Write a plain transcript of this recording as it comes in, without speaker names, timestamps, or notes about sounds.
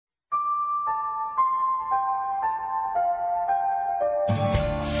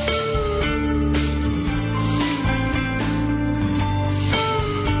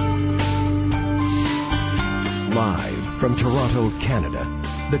From Toronto, Canada,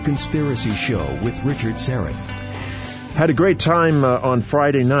 The Conspiracy Show with Richard Serrett. Had a great time on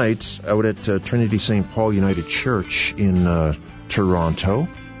Friday night out at Trinity St. Paul United Church in Toronto,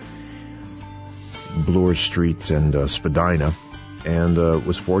 Bloor Street and Spadina, and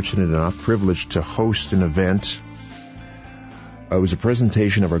was fortunate enough, privileged to host an event. It was a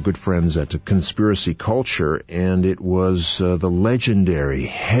presentation of our good friends at Conspiracy Culture, and it was the legendary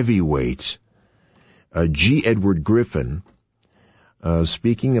heavyweight G. Edward Griffin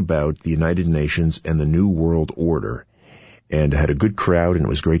speaking about the United Nations and the New World Order. And had a good crowd, and it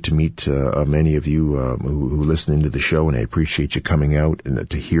was great to meet many of you who listen into the show, and I appreciate you coming out and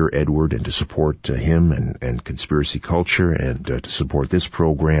to hear Edward and to support him and Conspiracy Culture and to support this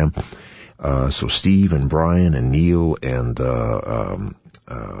program. So Steve and Brian and Neil and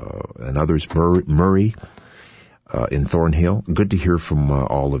others, Murray in Thornhill. Good to hear from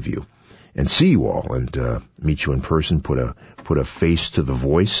all of you and see you all and meet you in person. Put a face to the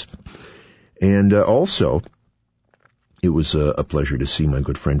voice, and also. It was a pleasure to see my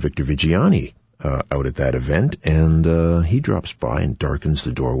good friend Victor Viggiani out at that event, and he drops by and darkens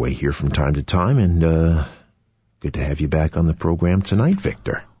the doorway here from time to time, and good to have you back on the program tonight,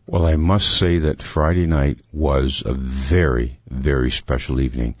 Victor. Well, I must say that Friday night was a very, very special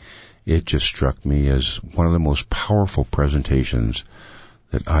evening. It just struck me as one of the most powerful presentations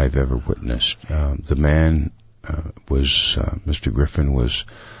that I've ever witnessed. The man Mr. Griffin was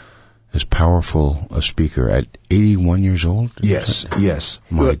as powerful a speaker at 81 years old? Yes.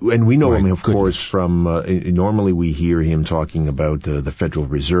 And we know him, of course, from, normally we hear him talking about the Federal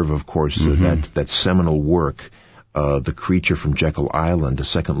Reserve, of course, that seminal work, The Creature from Jekyll Island, a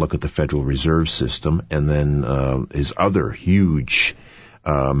second look at the Federal Reserve System, and then his other huge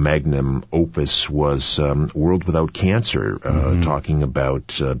magnum opus was World Without Cancer, talking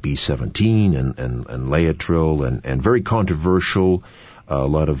about B-17 and Laetrile, and very controversial. A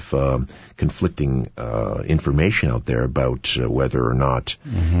lot of conflicting information out there about whether or not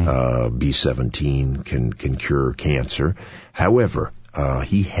B-17 can cure cancer. However,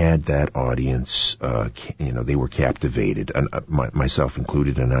 he had that audience, they were captivated, and myself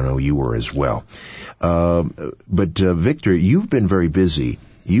included, and I know you were as well. But Victor, you've been very busy.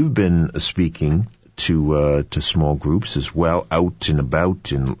 You've been speaking to small groups as well, out and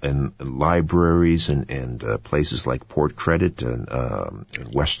about in libraries and places like Port Credit and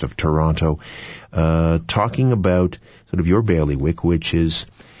west of Toronto, talking about sort of your bailiwick, which is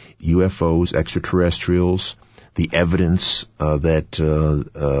UFOs, extraterrestrials, the evidence that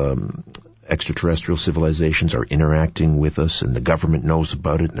extraterrestrial civilizations are interacting with us, and the government knows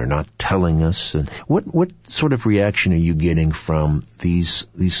about it, and they're not telling us. And what sort of reaction are you getting from these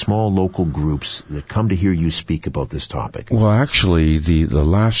small local groups that come to hear you speak about this topic? Well, actually, the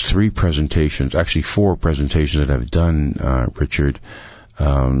last four presentations that I've done, Richard,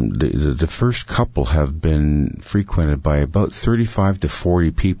 the first couple have been frequented by about 35 to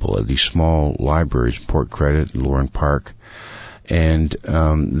 40 people at these small libraries, Port Credit, Lauren Park. And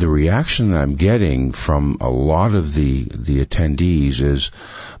the reaction that I'm getting from a lot of the attendees is,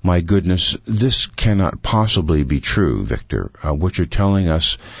 my goodness, this cannot possibly be true, Victor. What you're telling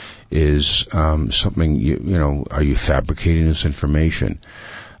us is something, are you fabricating this information?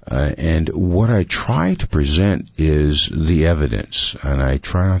 And what I try to present is the evidence, and I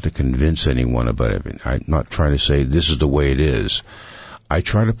try not to convince anyone about it. I'm not trying to say this is the way it is. I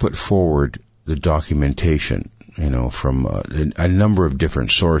try to put forward the documentation, from a number of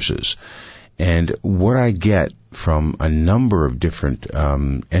different sources. And what I get from a number of different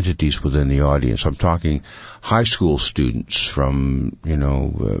entities within the audience, I'm talking high school students from,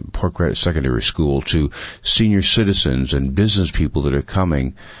 Port Credit Secondary School to senior citizens and business people that are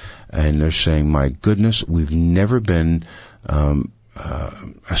coming, and they're saying, my goodness, we've never been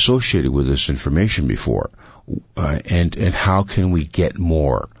associated with this information before. And how can we get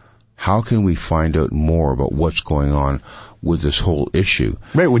more? How can we find out more about what's going on with this whole issue?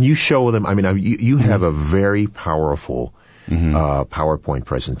 Right. When you show them, you have a very powerful PowerPoint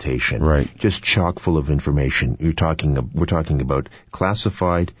presentation, right? Just chock full of information. We're talking about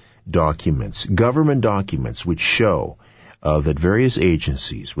classified documents, government documents, which show that various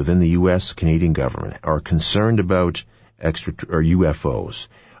agencies within the U.S. Canadian government are concerned about UFOs.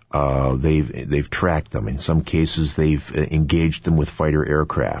 They've tracked them. In some cases, they've engaged them with fighter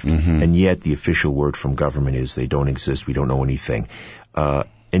aircraft. And yet the official word from government is they don't exist. We don't know anything.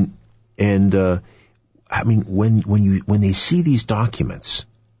 When they see these documents,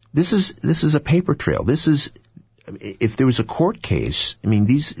 this is a paper trail. This is, if there was a court case,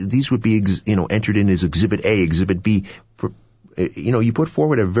 these would be, entered in as Exhibit A, Exhibit B. You put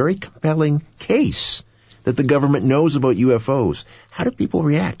forward a very compelling case that the government knows about UFOs. How do people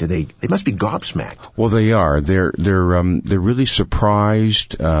react? They must be gobsmacked. Well, they are. They're really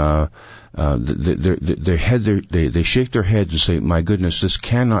surprised. They shake their heads and say, "My goodness, this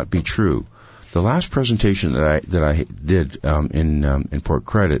cannot be true." The last presentation that I did in Port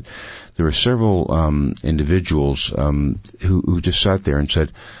Credit, there were several individuals who just sat there and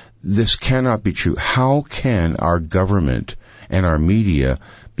said, "This cannot be true. How can our government and our media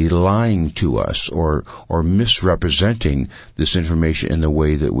be lying to us or misrepresenting this information in the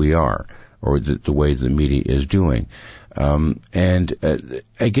way that we are, or the way the media is doing?" I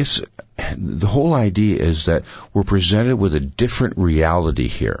guess the whole idea is that we're presented with a different reality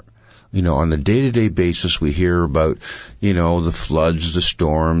here. On a day-to-day basis, we hear about, the floods, the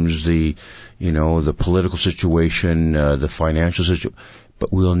storms, the political situation, the financial situation.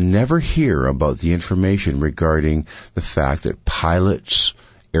 But we'll never hear about the information regarding the fact that pilots,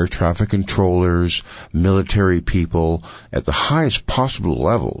 air traffic controllers, military people at the highest possible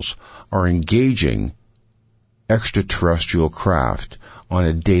levels are engaging extraterrestrial craft on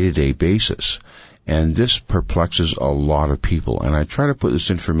a day-to-day basis. And this perplexes a lot of people. And I try to put this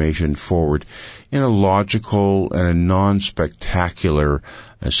information forward in a logical and a non-spectacular,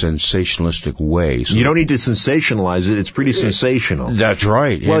 sensationalistic way. So you don't need to sensationalize it. It's pretty sensational. That's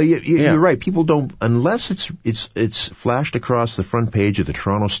right. Well, you're right. People don't, unless it's flashed across the front page of the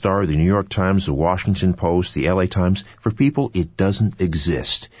Toronto Star, the New York Times, the Washington Post, the LA Times. For people, it doesn't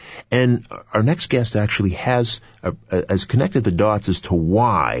exist. And our next guest actually has connected the dots as to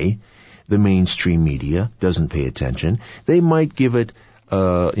why the mainstream media doesn't pay attention. They might give it,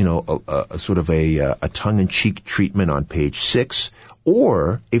 a sort of a tongue-in-cheek treatment on page 6,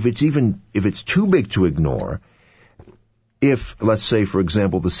 or if it's too big to ignore, if, let's say, for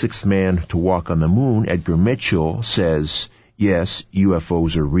example, the sixth man to walk on the moon, Edgar Mitchell, says, yes,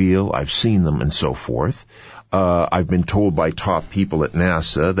 UFOs are real, I've seen them, and so forth. I've been told by top people at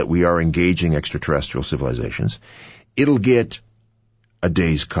NASA that we are engaging extraterrestrial civilizations. It'll get a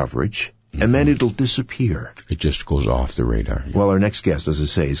day's coverage, and then it'll disappear. It just goes off the radar. Well, our next guest, as I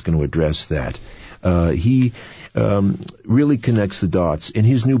say, is going to address that. He really connects the dots. In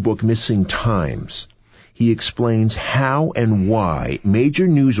his new book, Missing Times, he explains how and why major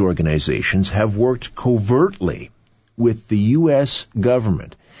news organizations have worked covertly with the U.S.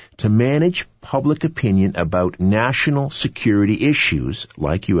 government to manage public opinion about national security issues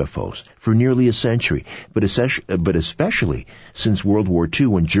like UFOs for nearly a century, but especially since World War II,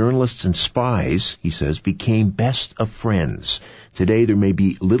 when journalists and spies, he says, became best of friends. Today, there may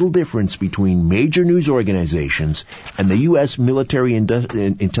be little difference between major news organizations and the U.S. military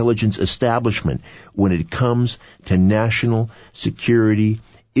intelligence establishment when it comes to national security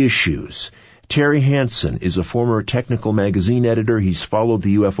issues. Terry Hansen is a former technical magazine editor. He's followed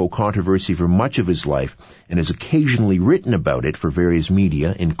the UFO controversy for much of his life and has occasionally written about it for various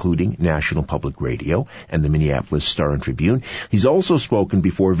media, including National Public Radio and the Minneapolis Star and Tribune. He's also spoken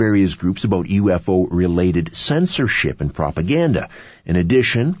before various groups about UFO-related censorship and propaganda. In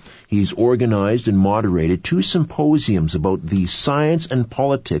addition, he's organized and moderated 2 symposiums about the science and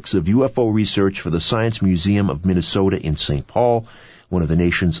politics of UFO research for the Science Museum of Minnesota in St. Paul, one of the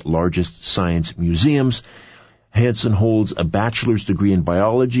nation's largest science museums. Hansen holds a bachelor's degree in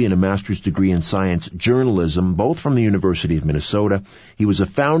biology and a master's degree in science journalism, both from the University of Minnesota. He was a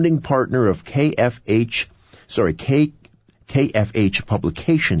founding partner of KFH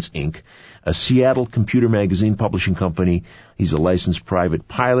Publications, Inc., a Seattle computer magazine publishing company. He's a licensed private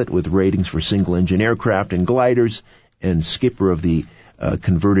pilot with ratings for single-engine aircraft and gliders, and skipper of the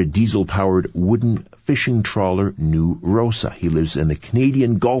converted diesel-powered wooden fishing trawler New Rosa. He lives in the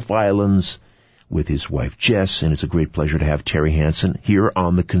Canadian Gulf Islands with his wife Jess, and it's a great pleasure to have Terry Hansen here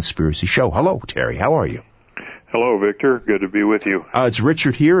on The Conspiracy Show. Hello, Terry. How are you? Hello, Victor. Good to be with you. It's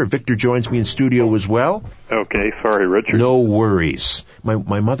Richard here. Victor joins me in studio as well. Okay. Sorry, Richard. No worries.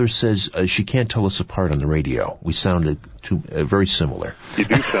 My mother says she can't tell us apart on the radio. We sounded very similar. You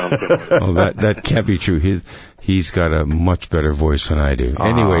do sound similar. Oh, that can't be true. He's got a much better voice than I do.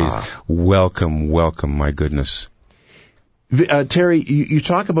 Anyways, welcome, my goodness. Terry, you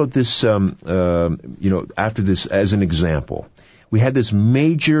talk about this, after this, as an example. We had this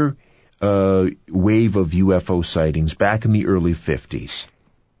major wave of UFO sightings back in the early 50s.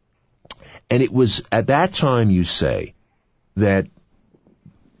 And it was at that time, you say, that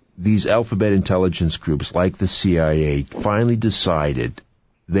these alphabet intelligence groups like the CIA finally decided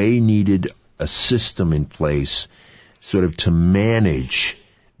they needed a system in place sort of to manage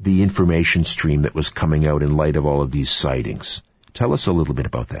the information stream that was coming out in light of all of these sightings. Tell us a little bit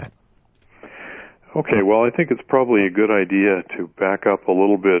about that. Okay, well, I think it's probably a good idea to back up a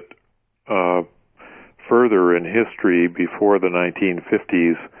little bit further in history before the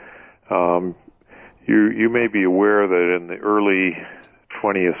 1950s. You may be aware that in the early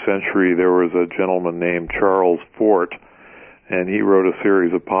 20th century there was a gentleman named Charles Fort, and he wrote a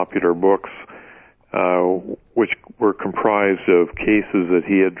series of popular books which were comprised of cases that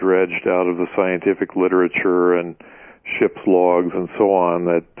he had dredged out of the scientific literature and ship's logs and so on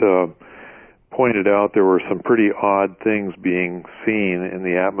that pointed out there were some pretty odd things being seen in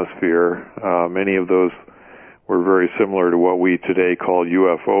the atmosphere. Many of those were very similar to what we today call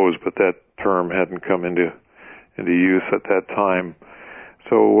UFOs, but that term hadn't come into use at that time.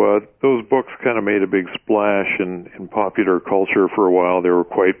 So those books kind of made a big splash in popular culture for a while. They were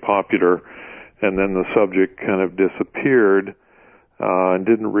quite popular, and then the subject kind of disappeared and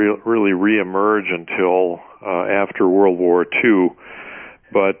didn't really reemerge until after World War II.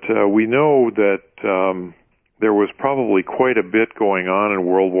 But we know that there was probably quite a bit going on in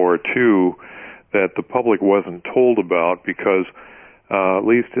World War II that the public wasn't told about because, at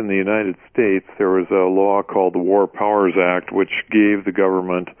least in the United States, there was a law called the War Powers Act, which gave the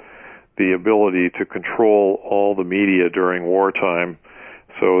government the ability to control all the media during wartime.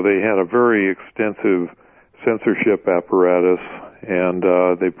 So they had a very extensive censorship apparatus, and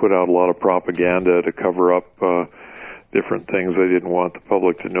they put out a lot of propaganda to cover up different things they didn't want the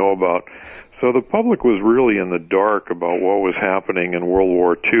public to know about. So the public was really in the dark about what was happening in World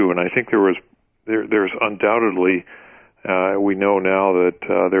War II, and I think there's undoubtedly, we know now that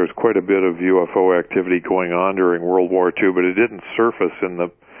there's quite a bit of UFO activity going on during World War II, but it didn't surface in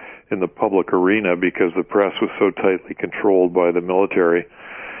the public arena because the press was so tightly controlled by the military.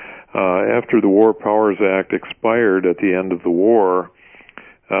 After the War Powers Act expired at the end of the war,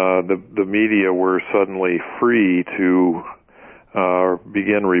 the media were suddenly free to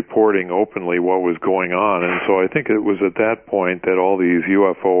begin reporting openly what was going on. And so I think it was at that point that all these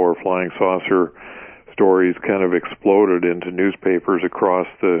UFO or flying saucer stories kind of exploded into newspapers across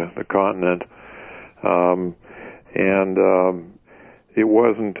the continent. It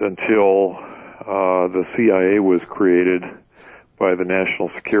wasn't until the CIA was created by the National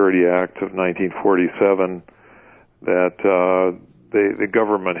Security Act of 1947 that the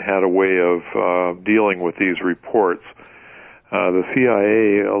government had a way of dealing with these reports. The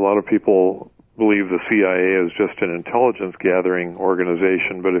CIA, a lot of people believe the CIA is just an intelligence gathering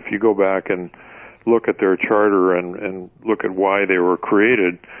organization, but if you go back and look at their charter and look at why they were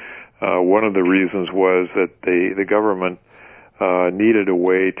created, one of the reasons was that the government needed a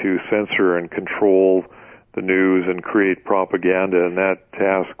way to censor and control the news and create propaganda, and that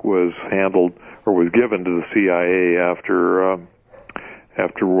task was handled or was given to the CIA after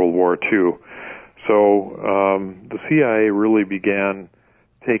World War II. So the CIA really began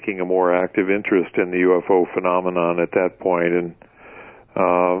taking a more active interest in the UFO phenomenon at that point, and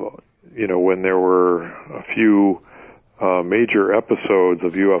when there were a few major episodes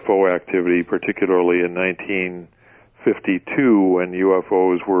of UFO activity, particularly in 1952 when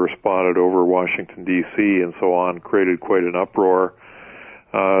UFOs were spotted over Washington, D.C. and so on, created quite an uproar.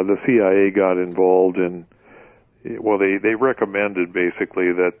 The CIA got involved in, they recommended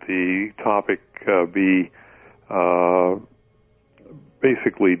basically that the topic be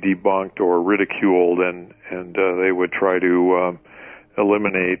basically debunked or ridiculed, and they would try to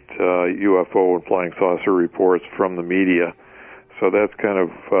eliminate UFO and flying saucer reports from the media. So that's kind of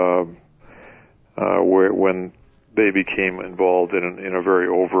when they became involved in a very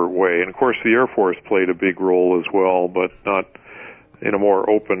overt way. And of course the Air Force played a big role as well, but not in a more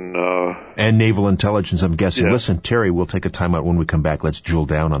open... and naval intelligence, I'm guessing. Yeah. Listen, Terry, we'll take a time out when we come back. Let's drill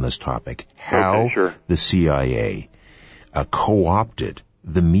down on this topic. How the CIA co-opted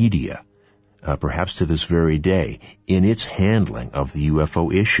the media, perhaps to this very day, in its handling of the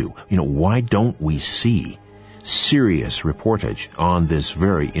UFO issue. Why don't we see serious reportage on this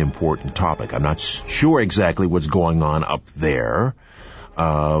very important topic? I'm not sure exactly what's going on up there,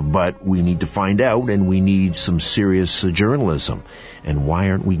 but we need to find out, and we need some serious journalism. And why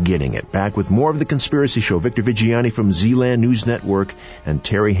aren't we getting it? Back with more of The Conspiracy Show. Victor Viggiani from Zealand News Network and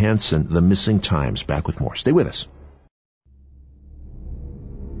Terry Hansen, The Missing Times. Back with more. Stay with us.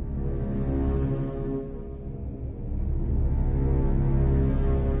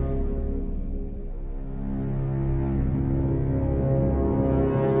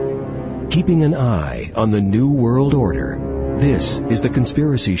 Keeping an eye on the New World Order. This is The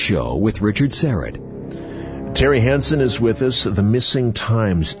Conspiracy Show with Richard Serrett. Terry Hansen is with us, The Missing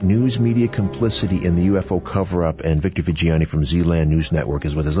Times, news media complicity in the UFO cover-up, and Victor Viggiani from Zealand News Network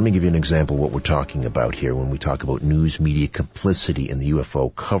is with us. Let me give you an example of what we're talking about here when we talk about news media complicity in the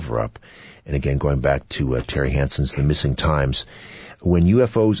UFO cover-up. And again, going back to Terry Hansen's The Missing Times, When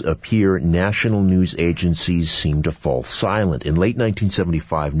UFOs appear, national news agencies seem to fall silent. In late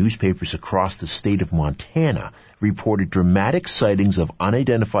 1975, newspapers across the state of Montana reported dramatic sightings of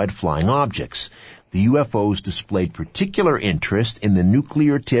unidentified flying objects. The UFOs displayed particular interest in the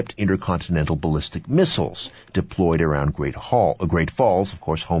nuclear-tipped intercontinental ballistic missiles deployed around Great Falls, of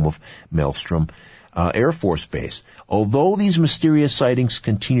course, home of Maelstrom Air Force Base. Although these mysterious sightings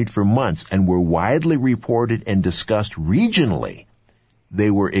continued for months and were widely reported and discussed regionally, they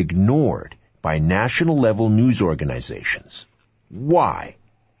were ignored by national-level news organizations. Why?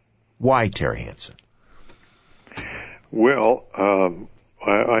 Why, Terry Hansen? Well,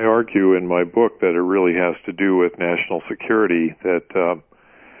 I argue in my book that it really has to do with national security, that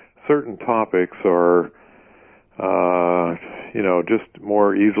certain topics are, just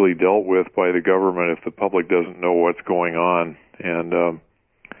more easily dealt with by the government if the public doesn't know what's going on. And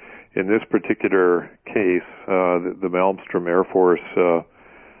in this particular case, the Maelstrom Air Force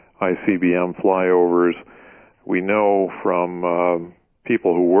ICBM flyovers, we know from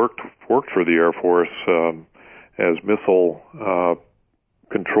people who worked for the Air Force as missile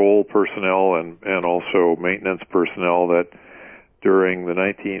control personnel and also maintenance personnel that during the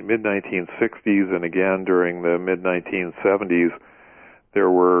mid-1960s and again during the mid-1970s, there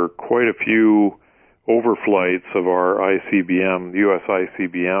were quite a few overflights of our U.S.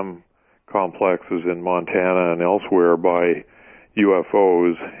 ICBM complexes in Montana and elsewhere by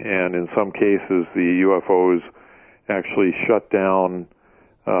UFOs, and in some cases the UFOs actually shut down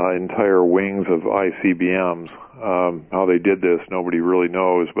entire wings of ICBMs. How they did this, nobody really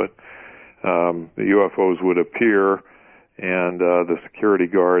knows, but the UFOs would appear and the security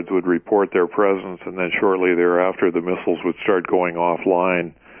guards would report their presence, and then shortly thereafter the missiles would start going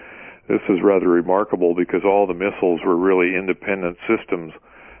offline. This is rather remarkable because all the missiles were really independent systems,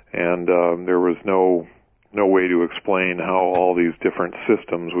 and there was no way to explain how all these different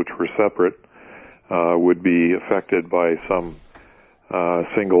systems, which were separate, would be affected by some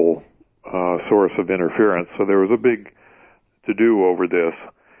single source of interference. So there was a big to-do over this.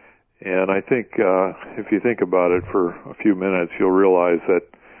 And I think if you think about it for a few minutes, you'll realize that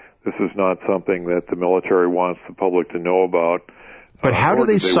this is not something that the military wants the public to know about. But how do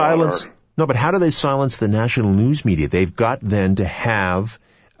they silence? No, but how do they silence the national news media? They've got then to have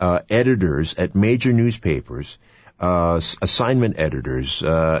editors at major newspapers, assignment editors,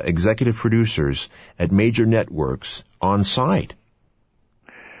 executive producers at major networks on site.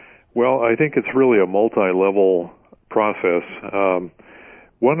 Well, I think it's really a multi-level process.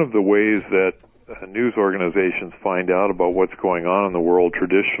 One of the ways that news organizations find out about what's going on in the world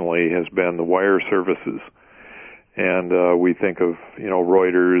traditionally has been the wire services. And we think of,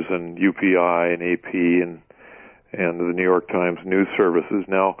 Reuters and UPI and AP and the New York Times news services.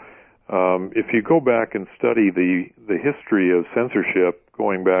 Now, if you go back and study the history of censorship,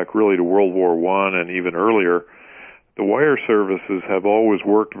 going back really to World War I and even earlier, the wire services have always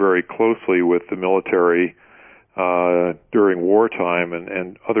worked very closely with the military during wartime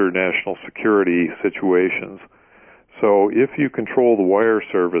and other national security situations. So if you control the wire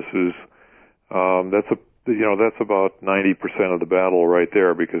services, that's about 90% of the battle right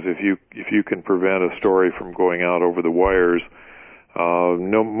there, because if you can prevent a story from going out over the wires,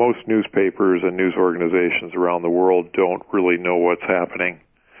 most newspapers and news organizations around the world don't really know what's happening.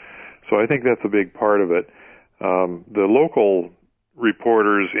 So I think that's a big part of it. The local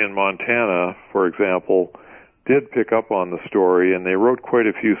reporters in Montana, for example, did pick up on the story, and they wrote quite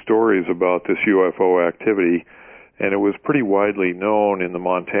a few stories about this UFO activity, and it was pretty widely known in the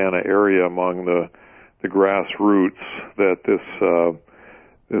Montana area among the grassroots that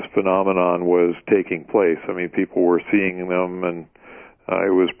this phenomenon was taking place. I mean, people were seeing them, and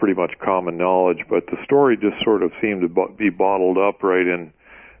it was pretty much common knowledge, but the story just sort of seemed to be bottled up right in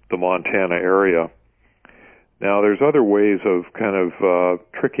the Montana area. Now, there's other ways of kind of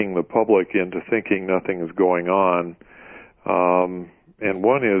tricking the public into thinking nothing is going on. And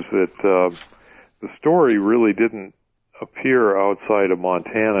one is that the story really didn't appear outside of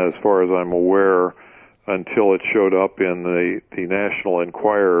Montana, as far as I'm aware, until it showed up in the National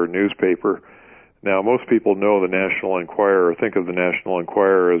Enquirer newspaper. Now, most people know the National Enquirer, or think of the National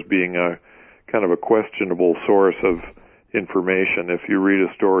Enquirer as being a kind of a questionable source of information. If you read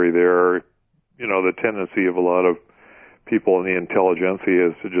a story there, the tendency of a lot of people in the intelligentsia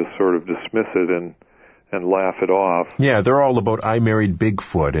is to just sort of dismiss it and laugh it off. Yeah, they're all about I Married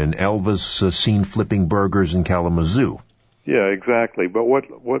Bigfoot and Elvis seen flipping burgers in Kalamazoo. Yeah, exactly. But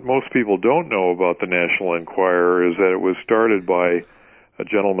what most people don't know about the National Enquirer is that it was started by a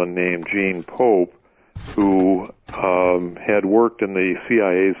gentleman named Gene Pope, who had worked in the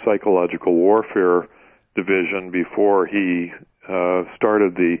CIA's psychological warfare division before he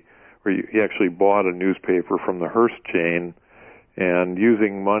he actually bought a newspaper from the Hearst chain, and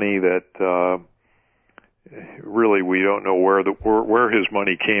using money that really we don't know where his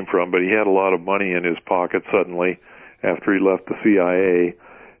money came from, but he had a lot of money in his pocket suddenly after he left the CIA,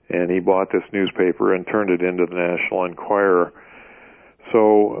 and he bought this newspaper and turned it into the National Enquirer.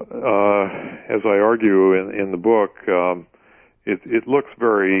 So, as I argue in the book, it looks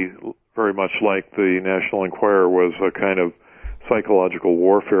very, very much like the National Enquirer was a kind of psychological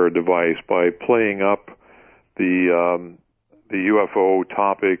warfare device by playing up the UFO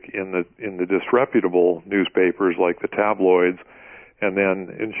topic in the disreputable newspapers like the tabloids, and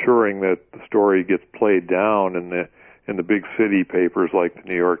then ensuring that the story gets played down in the big city papers like the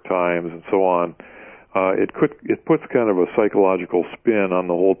New York Times and so on. It puts kind of a psychological spin on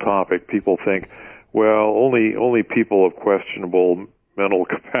the whole topic. People think, well, only people of questionable mental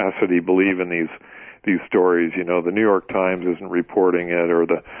capacity believe in these stories. You know, the New York Times isn't reporting it, or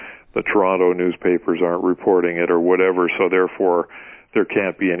the Toronto newspapers aren't reporting it, or whatever, so therefore there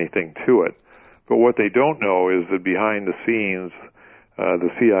can't be anything to it. But what they don't know is that behind the scenes, the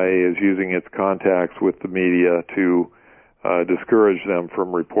CIA is using its contacts with the media to discourage them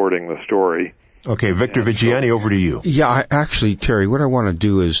from reporting the story. Okay, Victor Viggiani, over to you. Yeah, actually, Terry, what I want to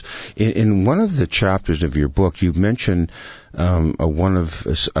do is, in one of the chapters of your book, you mentioned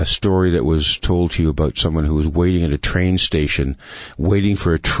a story that was told to you about someone who was waiting at a train station, waiting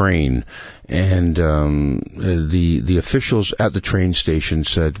for a train, and the officials at the train station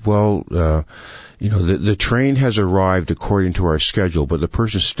said, well, the train has arrived according to our schedule, but the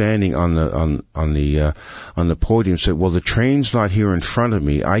person standing on the podium said, well, the train's not here in front of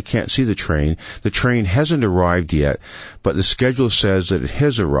me. I can't see the train. The train hasn't arrived yet, but the schedule says that it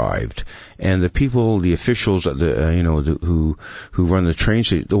has arrived. And the officials at who run the train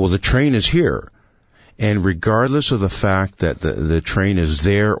say, well, the train is here. And regardless of the fact that the train is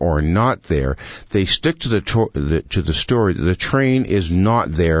there or not there, they stick to the story that the train is not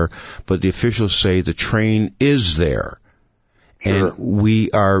there, but the officials say the train is there. Sure. And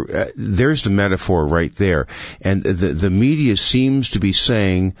we are, there's the metaphor right there. And the media seems to be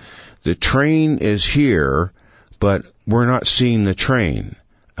saying the train is here, but we're not seeing the train.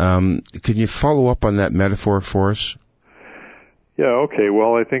 Can you follow up on that metaphor for us? Yeah, okay.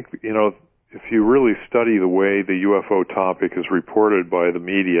 Well, I think, if you really study the way the UFO topic is reported by the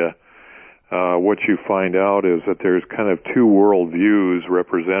media, what you find out is that there's kind of two worldviews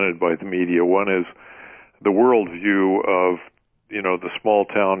represented by the media. One is the worldview of, the small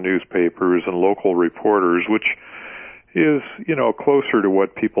town newspapers and local reporters, which is, closer to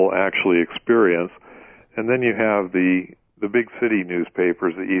what people actually experience. And then you have the big city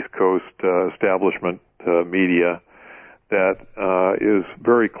newspapers, the East Coast establishment media, that is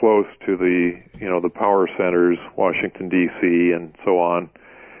very close to the power centers, Washington, D.C., and so on.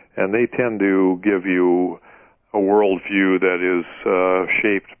 And they tend to give you a worldview that is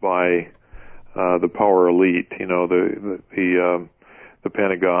shaped by the power elite, the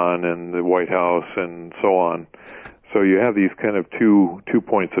Pentagon and the White House and so on. So you have these kind of two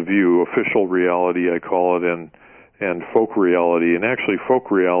points of view, official reality, I call it, and folk reality. And actually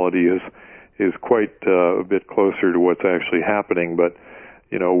folk reality is quite a bit closer to what's actually happening. But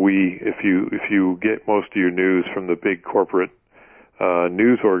if you get most of your news from the big corporate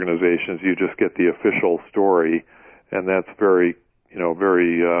news organizations, you just get the official story, and that's very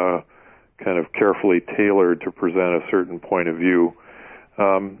kind of carefully tailored to present a certain point of view.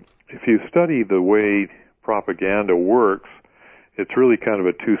 If you study the way propaganda works, it's really kind of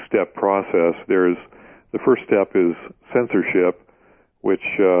a two-step process. The first step is censorship, which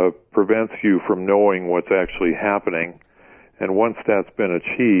prevents you from knowing what's actually happening. And once that's been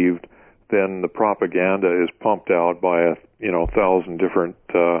achieved, then the propaganda is pumped out by 1,000 different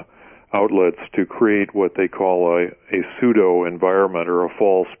outlets to create what they call a pseudo environment, or a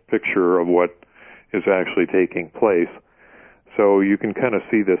false picture of what is actually taking place. So you can kind of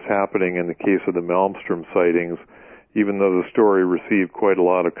see this happening in the case of the Malmstrom sightings. Even though the story received quite a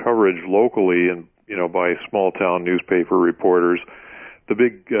lot of coverage locally and by small town newspaper reporters, the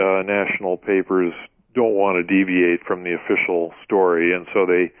big national papers don't want to deviate from the official story, and so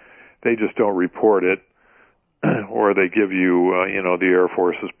they just don't report it, or they give you the Air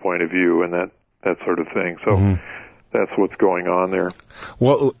Force's point of view and that sort of thing. So that's what's going on there.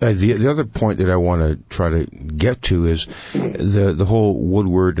 Well, the other point that I want to try to get to is the whole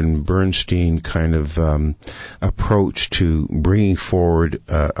Woodward and Bernstein kind of approach to bringing forward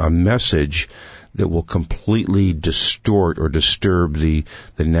a message that will completely distort or disturb the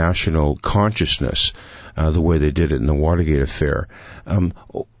national consciousness, the way they did it in the Watergate affair.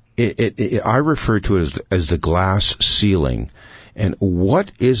 I refer to it as the glass ceiling. And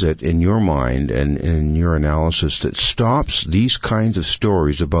what is it in your mind and in your analysis that stops these kinds of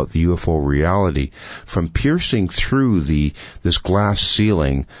stories about the UFO reality from piercing through this glass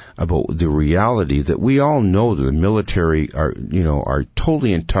ceiling about the reality that we all know that the military are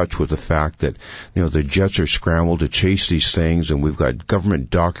totally in touch with the fact that, the jets are scrambled to chase these things, and we've got government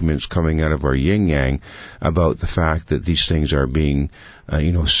documents coming out of our yin-yang about the fact that these things are being,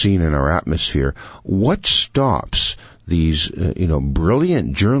 seen in our atmosphere. What stops these,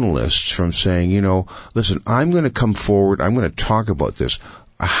 brilliant journalists from saying, listen, I'm going to come forward, I'm going to talk about this.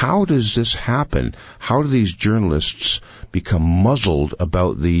 How does this happen? How do these journalists become muzzled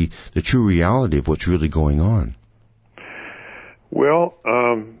about the true reality of what's really going on? Well,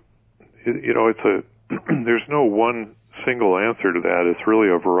 there's no one single answer to that. It's really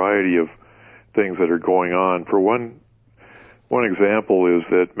a variety of things that are going on. For one example is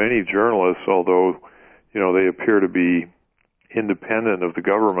that many journalists, although they appear to be independent of the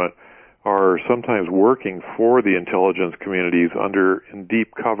government, are sometimes working for the intelligence communities in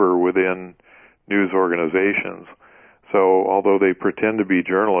deep cover within news organizations. So although they pretend to be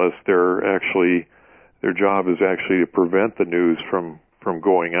journalists, their job is actually to prevent the news from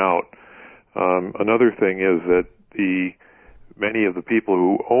going out. Another thing is that many of the people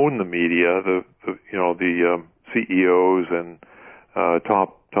who own the media, the CEOs and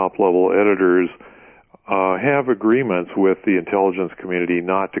top level editors, have agreements with the intelligence community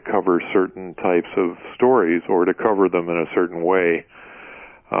not to cover certain types of stories or to cover them in a certain way.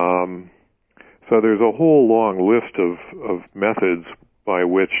 So there's a whole long list of methods by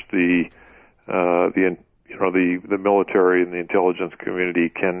which the military and the intelligence community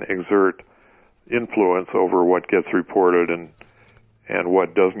can exert influence over what gets reported and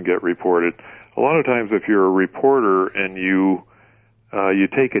what doesn't get reported. A lot of times, if you're a reporter and you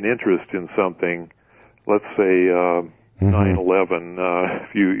take an interest in something, let's say 9/11,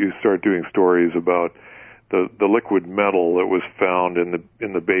 if you start doing stories about the liquid metal that was found in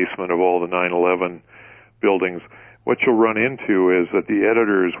the basement of all the 9/11 buildings, what you'll run into is that the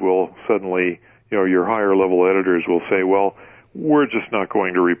editors will suddenly, your higher level editors will say, well, we're just not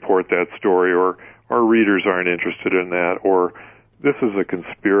going to report that story, or our readers aren't interested in that, or this is a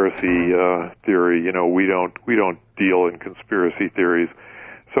conspiracy theory. We don't deal in conspiracy theories.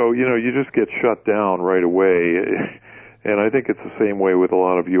 So, you just get shut down right away. And I think it's the same way with a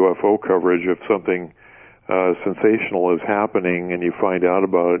lot of UFO coverage. If something sensational is happening and you find out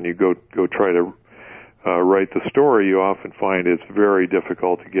about it and you go try to write the story, you often find it's very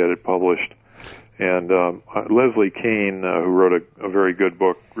difficult to get it published. And Leslie Kean, who wrote a very good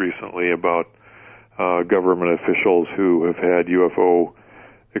book recently about government officials who have had UFO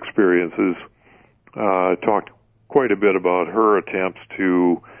experiences, talked quite a bit about her attempts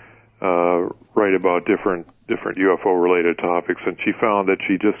to write about different UFO-related topics, and she found that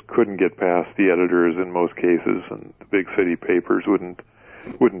she just couldn't get past the editors in most cases, and the big city papers wouldn't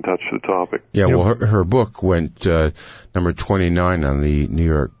touch the topic. Yeah, well, her book went number 29 on the New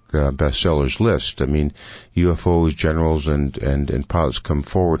York bestsellers list. I mean, UFOs, generals, and pilots come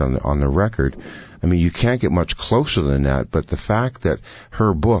forward on the record. I mean, you can't get much closer than that, but the fact that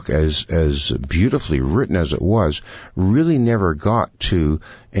her book, as beautifully written as it was, really never got to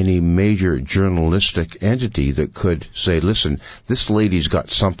any major journalistic entity that could say, listen, this lady's got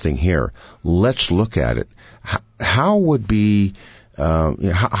something here. Let's look at it. How would be...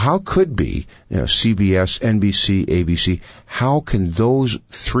 how could be, CBS, NBC, ABC, how can those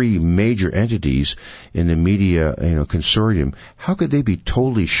three major entities in the media, consortium, how could they be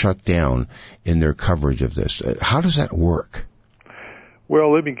totally shut down in their coverage of this? How does that work?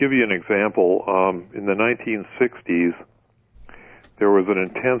 Well, let me give you an example. In the 1960s, there was an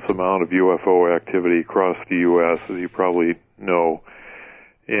intense amount of UFO activity across the U.S., as you probably know.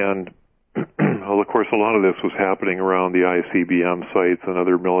 And well, of course, a lot of this was happening around the ICBM sites and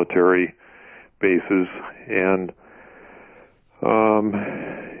other military bases, and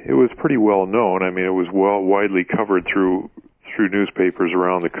it was pretty well known. I mean, it was widely covered through newspapers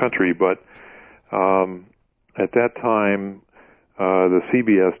around the country. But at that time, the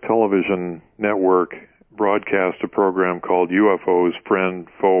CBS television network broadcast a program called UFOs, Friend,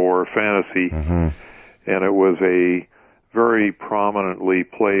 Foe, or Fantasy, and it was a very prominently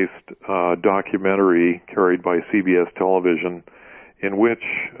placed documentary carried by CBS television, in which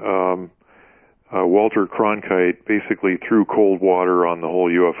Walter Cronkite basically threw cold water on the whole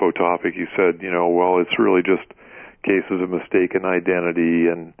UFO topic. He said, well, it's really just cases of mistaken identity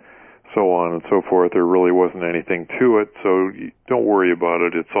and so on and so forth. There really wasn't anything to it, so don't worry about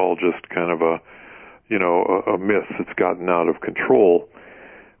it. It's all just kind of a myth that's gotten out of control.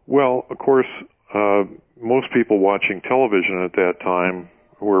 Well, of course, most people watching television at that time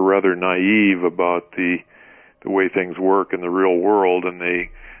were rather naive about the way things work in the real world, and they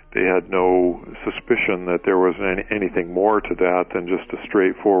had no suspicion that there was anything more to that than just a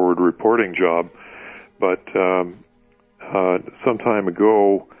straightforward reporting job. But some time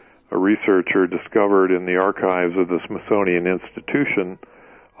ago, a researcher discovered in the archives of the Smithsonian Institution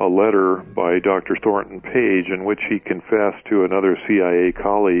a letter by Dr. Thornton Page in which he confessed to another CIA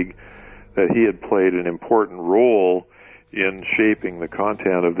colleague that he had played an important role in shaping the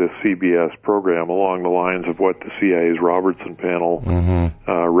content of this CBS program along the lines of what the CIA's Robertson panel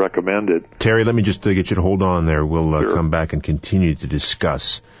recommended. Terry, let me just get you to hold on there. We'll Sure. come back and continue to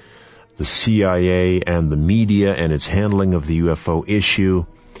discuss the CIA and the media and its handling of the UFO issue.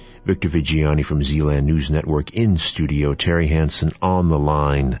 Victor Viggiani from Zealand News Network in studio, Terry Hansen on the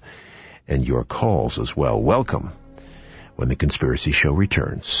line, and your calls as well. Welcome when the Conspiracy Show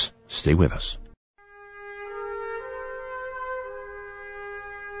returns. Stay with us.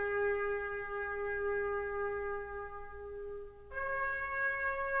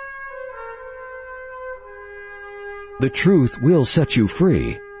 The truth will set you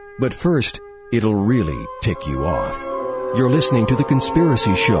free, but first, it'll really tick you off. You're listening to The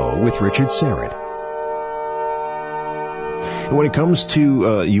Conspiracy Show with Richard Serrett. When it comes to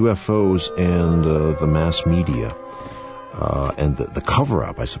UFOs and the mass media and the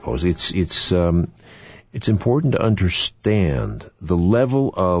cover-up, I suppose, it's important to understand the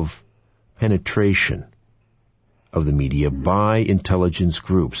level of penetration of the media by intelligence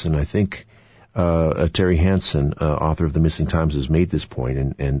groups. And I think Terry Hansen, author of The Missing Times, has made this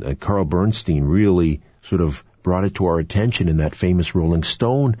point, and Carl Bernstein really sort of brought it to our attention in that famous Rolling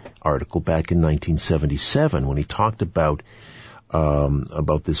Stone article back in 1977 when he talked about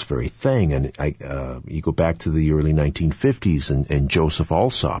this very thing. And you go back to the early 1950s, and Joseph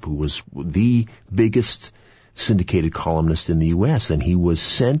Alsop, who was the biggest syndicated columnist in the U.S., and he was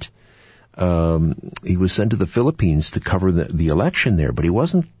sent to the Philippines to cover the election there, but he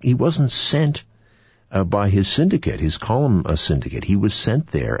wasn't sent by his syndicate, his column syndicate. He was sent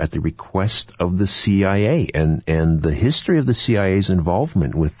there at the request of the CIA, and the history of the CIA's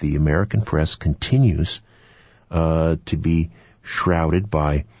involvement with the American press continues to be shrouded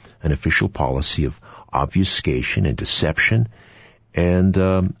by an official policy of obfuscation and deception. And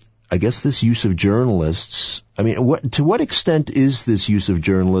I guess this use of journalists, to what extent is this use of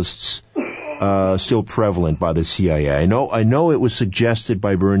journalists still prevalent by the CIA? I know it was suggested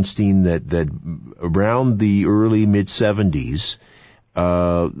by Bernstein that around the early mid-70s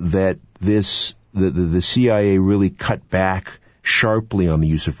that the CIA really cut back sharply on the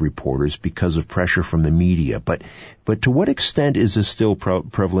use of reporters because of pressure from the media. But to what extent is this still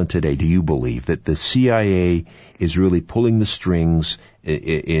prevalent today? Do you believe that the CIA is really pulling the strings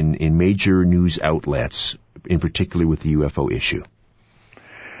in major news outlets, in particular with the UFO issue?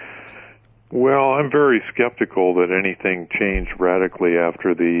 Well, I'm very skeptical that anything changed radically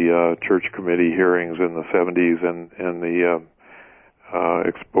after the Church Committee hearings in the 70s and the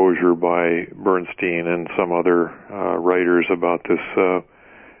exposure by Bernstein and some other writers about this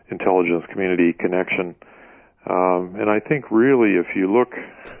intelligence community connection. And I think really if you look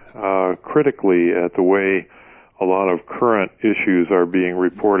critically at the way a lot of current issues are being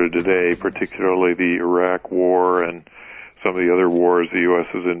reported today, particularly the Iraq War and some of the other wars the U.S.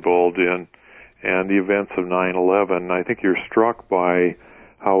 is involved in, and the events of 9/11, I think you're struck by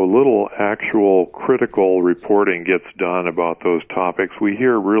how little actual critical reporting gets done about those topics. We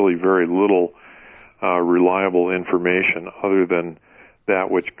hear really very little reliable information other than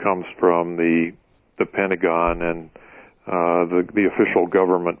that which comes from the Pentagon and the official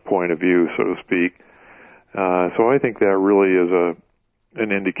government point of view, so to speak. So I think that really is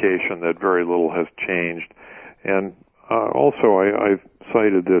an indication that very little has changed. And also, I've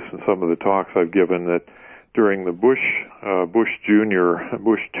cited this in some of the talks I've given, that during the Bush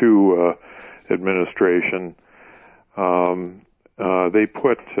II administration, they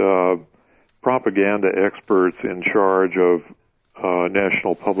put propaganda experts in charge of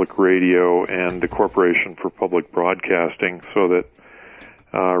National Public Radio and the Corporation for Public Broadcasting, so that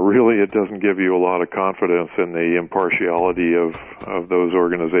really it doesn't give you a lot of confidence in the impartiality of those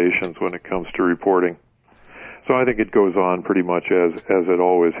organizations when it comes to reporting. So I think it goes on pretty much as it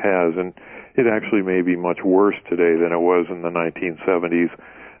always has, and it actually may be much worse today than it was in the 1970s.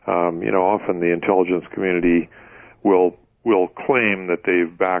 Often the intelligence community will will claim that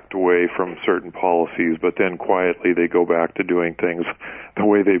they've backed away from certain policies, but then quietly they go back to doing things the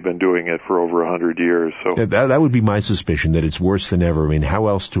way they've been doing it for over 100 years. So that would be my suspicion, that it's worse than ever. I mean, how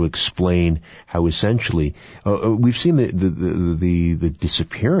else to explain how essentially we've seen the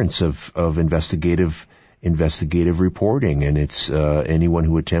disappearance of investigative reporting, and it's anyone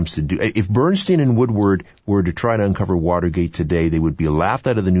who attempts to do. If Bernstein and Woodward were to try to uncover Watergate today, they would be laughed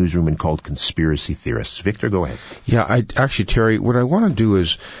out of the newsroom and called conspiracy theorists. Victor, go ahead. Yeah, actually, Terry, what I want to do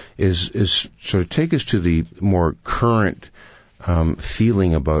is sort of take us to the more current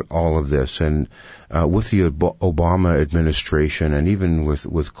feeling about all of this, and with the Obama administration, and even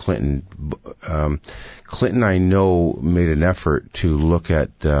with Clinton. Clinton, I know, made an effort to look at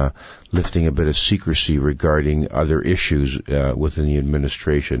lifting a bit of secrecy regarding other issues within the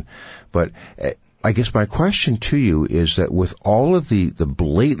administration. But I guess my question to you is that with all of the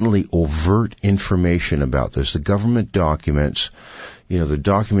blatantly overt information about this, the government documents, the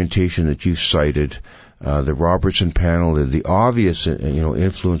documentation that you've cited, the Robertson panel, the obvious,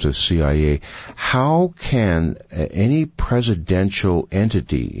 influence of CIA, how can any presidential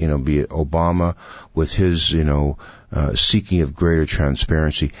entity, be it Obama with his, seeking of greater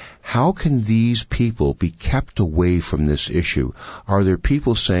transparency, how can these people be kept away from this issue? Are there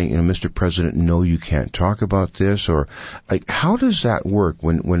people saying, Mr. President, no, you can't talk about this? Or, how does that work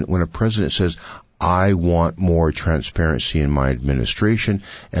when a president says, I want more transparency in my administration,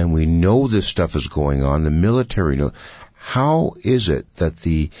 and we know this stuff is going on, the military knows. How is it that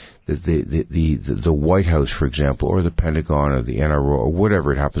the White House, for example, or the Pentagon or the NRO or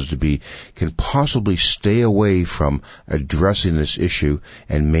whatever it happens to be, can possibly stay away from addressing this issue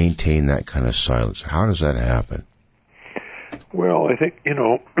and maintain that kind of silence? How does that happen? Well, I think,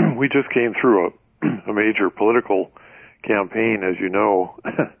 we just came through a major political campaign, as you know,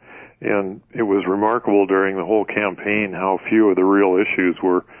 and it was remarkable during the whole campaign how few of the real issues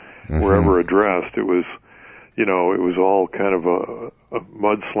were ever addressed. It was, it was all kind of a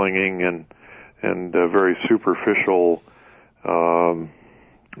mudslinging and a very superficial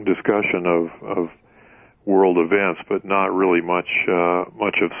discussion of world events, but not really much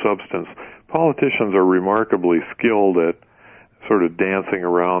of substance. Politicians are remarkably skilled at sort of dancing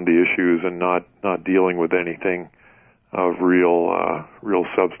around the issues and not dealing with anything of real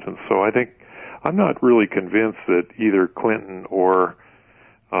substance. So I think I'm not really convinced that either Clinton or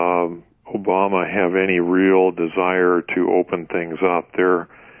Obama have any real desire to open things up. They're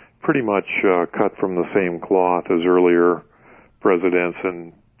pretty much cut from the same cloth as earlier presidents,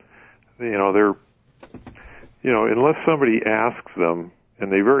 and they're unless somebody asks them,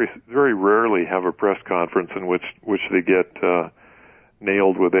 and they very very rarely have a press conference in which they get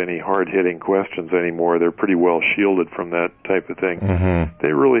nailed with any hard-hitting questions anymore. They're pretty well shielded from that type of thing. Mm-hmm.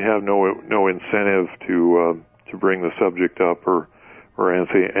 They really have no incentive to bring the subject up or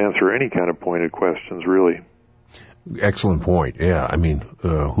answer any kind of pointed questions, really. Excellent point. Yeah, I mean,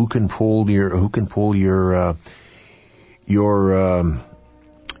 who can pull your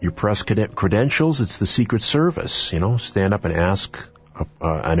press credentials? It's the Secret Service. Stand up and ask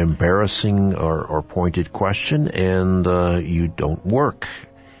an embarrassing or pointed question, and you don't work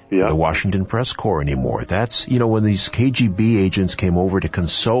for the Washington Press Corps anymore. That's, when these KGB agents came over to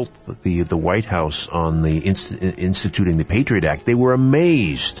consult the White House on the instituting the Patriot Act, they were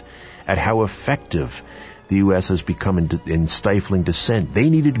amazed at how effective the U.S. has become in stifling dissent. They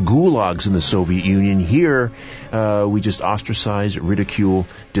needed gulags in the Soviet Union. Here, we just ostracize, ridicule,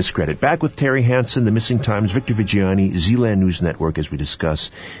 discredit. Back with Terry Hansen, The Missing Times, Victor Viggiani, Zealand News Network, as we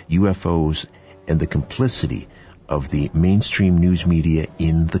discuss UFOs and the complicity of the mainstream news media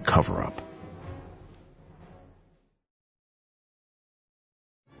in the cover-up.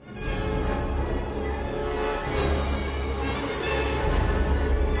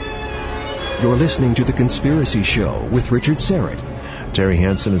 You're listening to The Conspiracy Show with Richard Serrett. Terry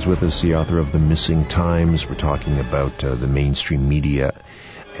Hansen is with us, the author of The Missing Times. We're talking about the mainstream media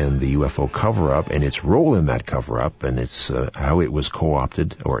and the UFO cover-up and its role in that cover-up, and it's how it was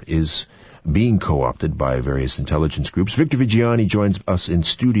co-opted or is being co-opted by various intelligence groups. Victor Viggiani joins us in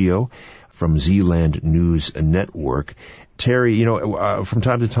studio from Zealand News Network. Terry, from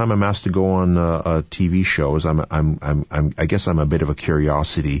time to time I'm asked to go on TV shows. I guess I'm a bit of a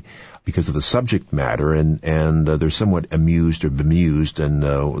curiosity because of the subject matter, and they're somewhat amused or bemused, and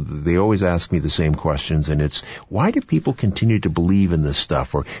they always ask me the same questions, and it's, why do people continue to believe in this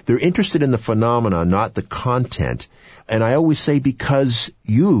stuff? Or they're interested in the phenomena, not the content. And I always say, because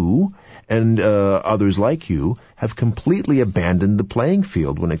you and others like you have completely abandoned the playing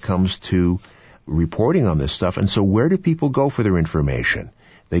field when it comes to reporting on this stuff. And so where do people go for their information?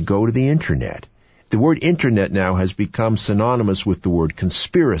 They go to the internet. The word internet now has become synonymous with the word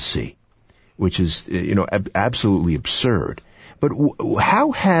conspiracy, which is, absolutely absurd. But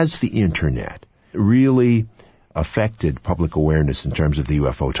how has the internet really affected public awareness in terms of the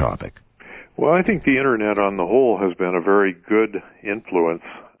UFO topic? Well, I think the internet on the whole has been a very good influence.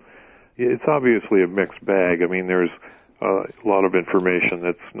 It's obviously a mixed bag. I mean, there's a lot of information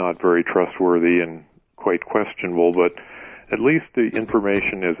that's not very trustworthy and quite questionable, but at least the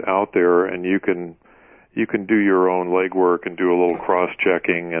information is out there, and you can do your own legwork and do a little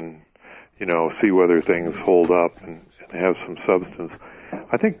cross-checking and, see whether things hold up and have some substance.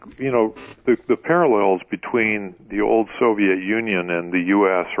 I think, the parallels between the old Soviet Union and the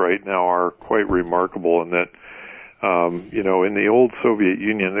U.S. right now are quite remarkable in that, in the old Soviet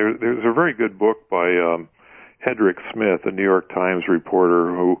Union, there's a very good book by Hedrick Smith, a New York Times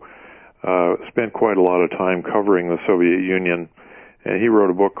reporter who spent quite a lot of time covering the Soviet Union, and he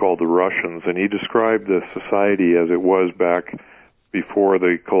wrote a book called The Russians, and he described the society as it was back before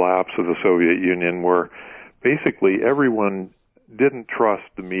the collapse of the Soviet Union, where basically everyone didn't trust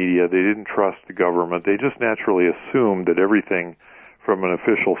the media, they didn't trust the government, they just naturally assumed that everything from an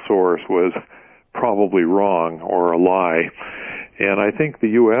official source was probably wrong or a any. And I think the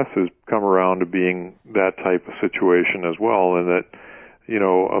U.S. has come around to being that type of situation as well, and that,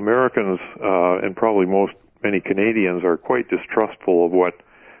 Americans and probably many Canadians are quite distrustful of what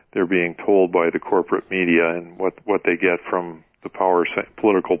they're being told by the corporate media and what they get from the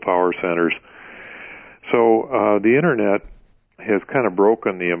political power centers. So the internet has kind of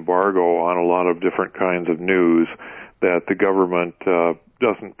broken the embargo on a lot of different kinds of news that the government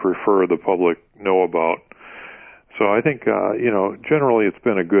doesn't prefer the public know about. So I think, generally it's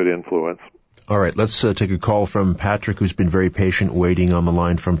been a good influence. All right, let's take a call from Patrick, who's been very patient waiting on the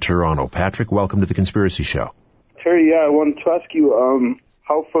line from Toronto. Patrick, welcome to the Conspiracy Show. Terry, I wanted to ask you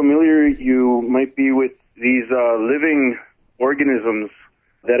how familiar you might be with these living organisms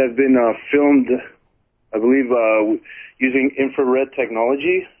that have been filmed, I believe, using infrared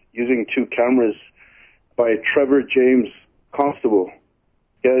technology, using 2 cameras by Trevor James Constable.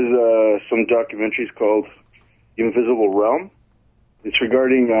 He has some documentaries called Invisible Realm. It's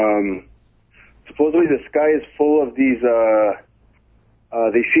regarding, supposedly the sky is full of these,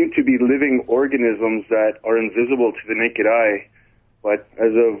 they seem to be living organisms that are invisible to the naked eye, but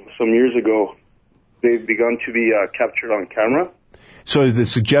as of some years ago, they've begun to be captured on camera. So the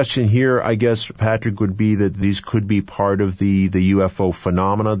suggestion here, I guess, Patrick, would be that these could be part of the UFO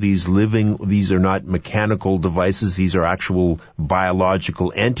phenomena. These are not mechanical devices. These are actual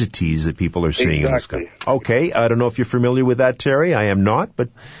biological entities that people are seeing in the sky. Okay. I don't know if you're familiar with that, Terry. I am not, but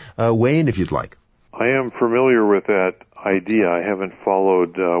weigh in if you'd like. I am familiar with that idea. I haven't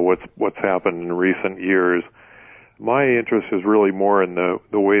followed what's happened in recent years. My interest is really more in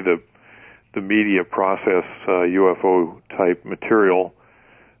the way the media process UFO-type material.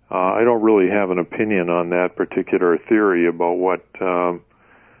 I don't really have an opinion on that particular theory about what the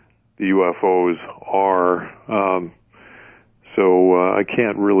UFOs are, so I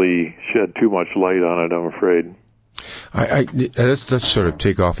can't really shed too much light on it, I'm afraid. Let's sort of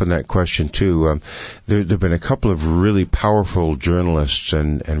take off on that question, too. There have been a couple of really powerful journalists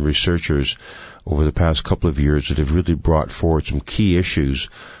and researchers over the past couple of years that have really brought forward some key issues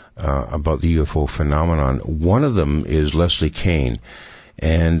about the UFO phenomenon. One of them is Leslie Kean,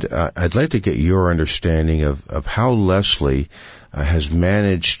 and I'd like to get your understanding of how Leslie has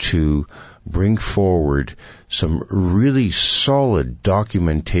managed to bring forward some really solid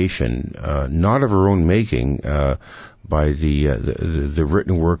documentation, not of her own making, by the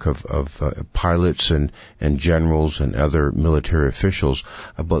written work of pilots and generals and other military officials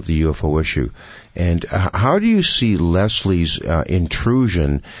about the UFO issue. And how do you see Leslie's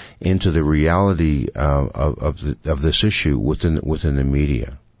intrusion into the reality of this issue within the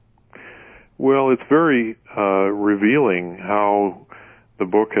media? Well, it's very revealing how the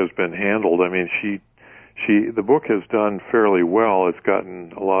book has been handled. I mean, the book has done fairly well. It's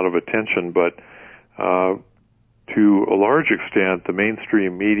gotten a lot of attention, but to a large extent, the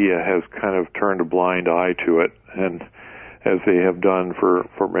mainstream media has kind of turned a blind eye to it, and as they have done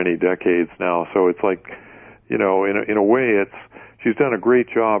for many decades now. So it's like, in a way, she's done a great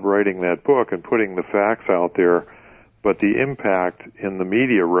job writing that book and putting the facts out there, but the impact in the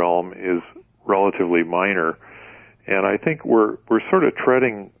media realm is relatively minor. And I think we're sort of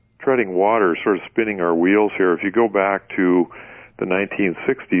treading water, sort of spinning our wheels here. If you go back to the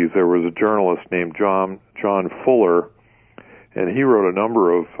 1960s, there was a journalist named John Fuller, and he wrote a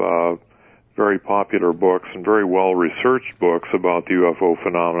number of very popular books and very well-researched books about the UFO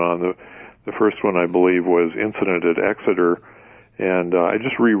phenomenon. The first one, I believe, was Incident at Exeter, And I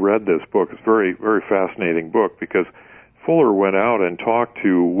just reread this book. It's a very, very fascinating book because Fuller went out and talked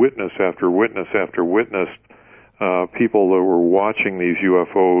to witness after witness after witness, people that were watching these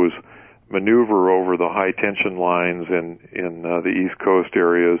UFOs maneuver over the high tension lines in the East Coast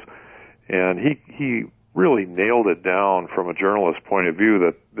areas. And he really nailed it down from a journalist's point of view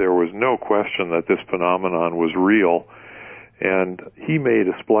that there was no question that this phenomenon was real. And he made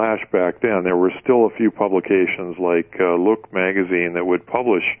a splash back then. There were still a few publications like Look magazine that would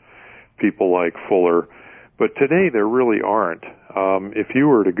publish people like Fuller, but today there really aren't. If you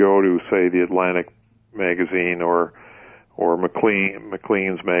were to go to, say, the Atlantic magazine or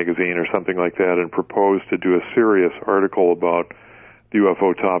Maclean's magazine or something like that and propose to do a serious article about the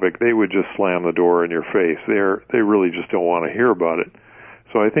UFO topic, they would just slam the door in your face. They really just don't want to hear about it.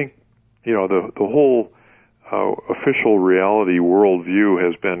 So I think, the whole official reality worldview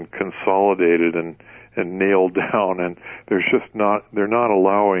has been consolidated and nailed down, and they're not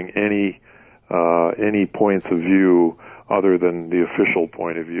allowing any points of view other than the official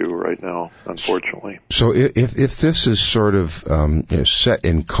point of view right now, unfortunately. So if this is sort of set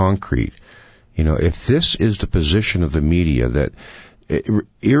in concrete, if this is the position of the media, that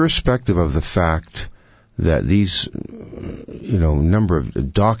irrespective of the fact that these, number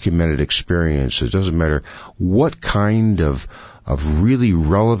of documented experiences, doesn't matter what kind of really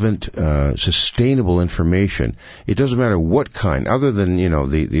relevant, sustainable information, it doesn't matter what kind, other than,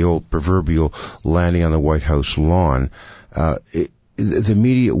 the old proverbial landing on the White House lawn, the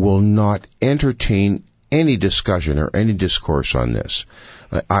media will not entertain any discussion or any discourse on this.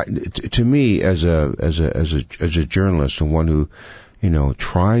 To me, as a journalist and one who,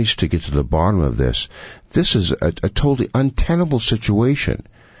 tries to get to the bottom of this, this is a totally untenable situation.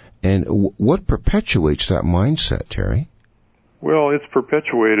 And what perpetuates that mindset, Terry? Well, it's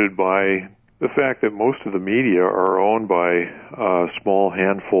perpetuated by the fact that most of the media are owned by a small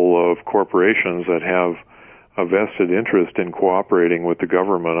handful of corporations that have a vested interest in cooperating with the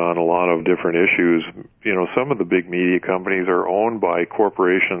government on a lot of different issues. Some of the big media companies are owned by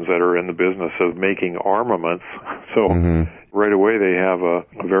corporations that are in the business of making armaments. So right away they have a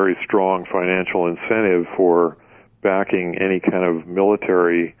very strong financial incentive for backing any kind of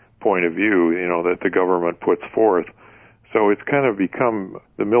military point of view, that the government puts forth. So it's kind of become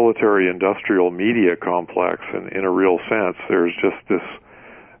the military-industrial media complex in a real sense. There's just this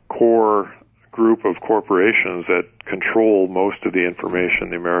core group of corporations that control most of the information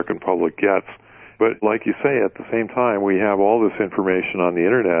the American public gets. But like you say, at the same time, we have all this information on the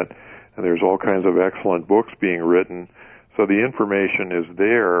Internet, and there's all kinds of excellent books being written. So the information is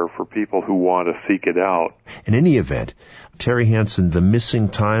there for people who want to seek it out. In any event, Terry Hansen, The Missing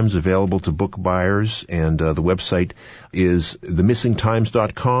Times, available to book buyers, and the website is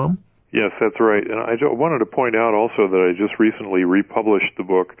themissingtimes.com? Yes, that's right. And I wanted to point out also that I just recently republished the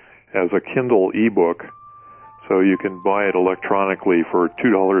book as a Kindle ebook, so you can buy it electronically for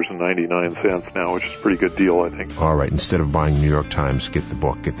 $2.99 now, which is a pretty good deal, I think. All right, instead of buying New York Times, get the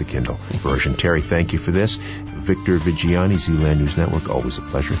book, get the Kindle version. Terry, thank you for this. Victor Viggiani, Zealand News Network, always a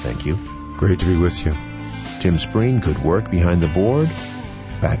pleasure. Thank you. Great to be with you. Tim Spreen, good work behind the board.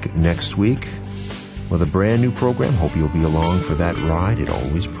 Back next week with a brand new program. Hope you'll be along for that ride. It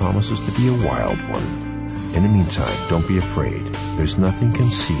always promises to be a wild one. In the meantime, don't be afraid. There's nothing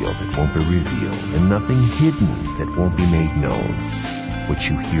concealed that won't be revealed, and nothing hidden that won't be made known. What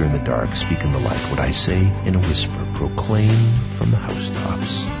you hear in the dark, speak in the light. What I say in a whisper, proclaim from the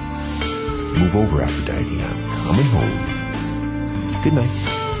housetops. Move over, Aphrodite. I'm coming home. Good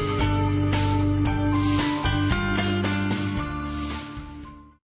night.